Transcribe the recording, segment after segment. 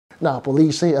Now,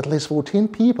 police say at least 14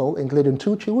 people, including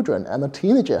 2 children and a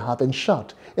teenager, have been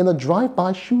shot in a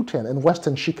drive-by shooting in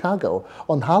western Chicago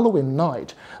on Halloween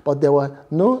night, but there were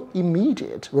no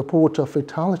immediate report of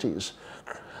fatalities.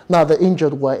 Now, the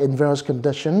injured were in various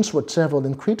conditions, with several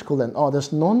in critical and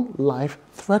others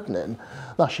non-life-threatening.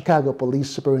 Now, Chicago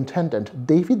Police Superintendent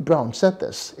David Brown said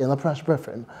this in a press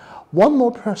briefing. One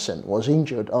more person was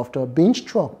injured after being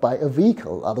struck by a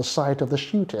vehicle at the site of the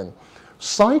shooting.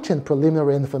 Citing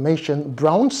preliminary information,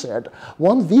 Brown said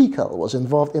one vehicle was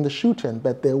involved in the shooting,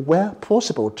 but there were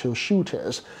possible 2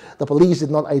 shooters. The police did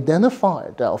not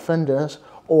identify the offenders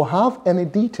or have any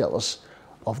details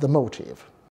of the motive.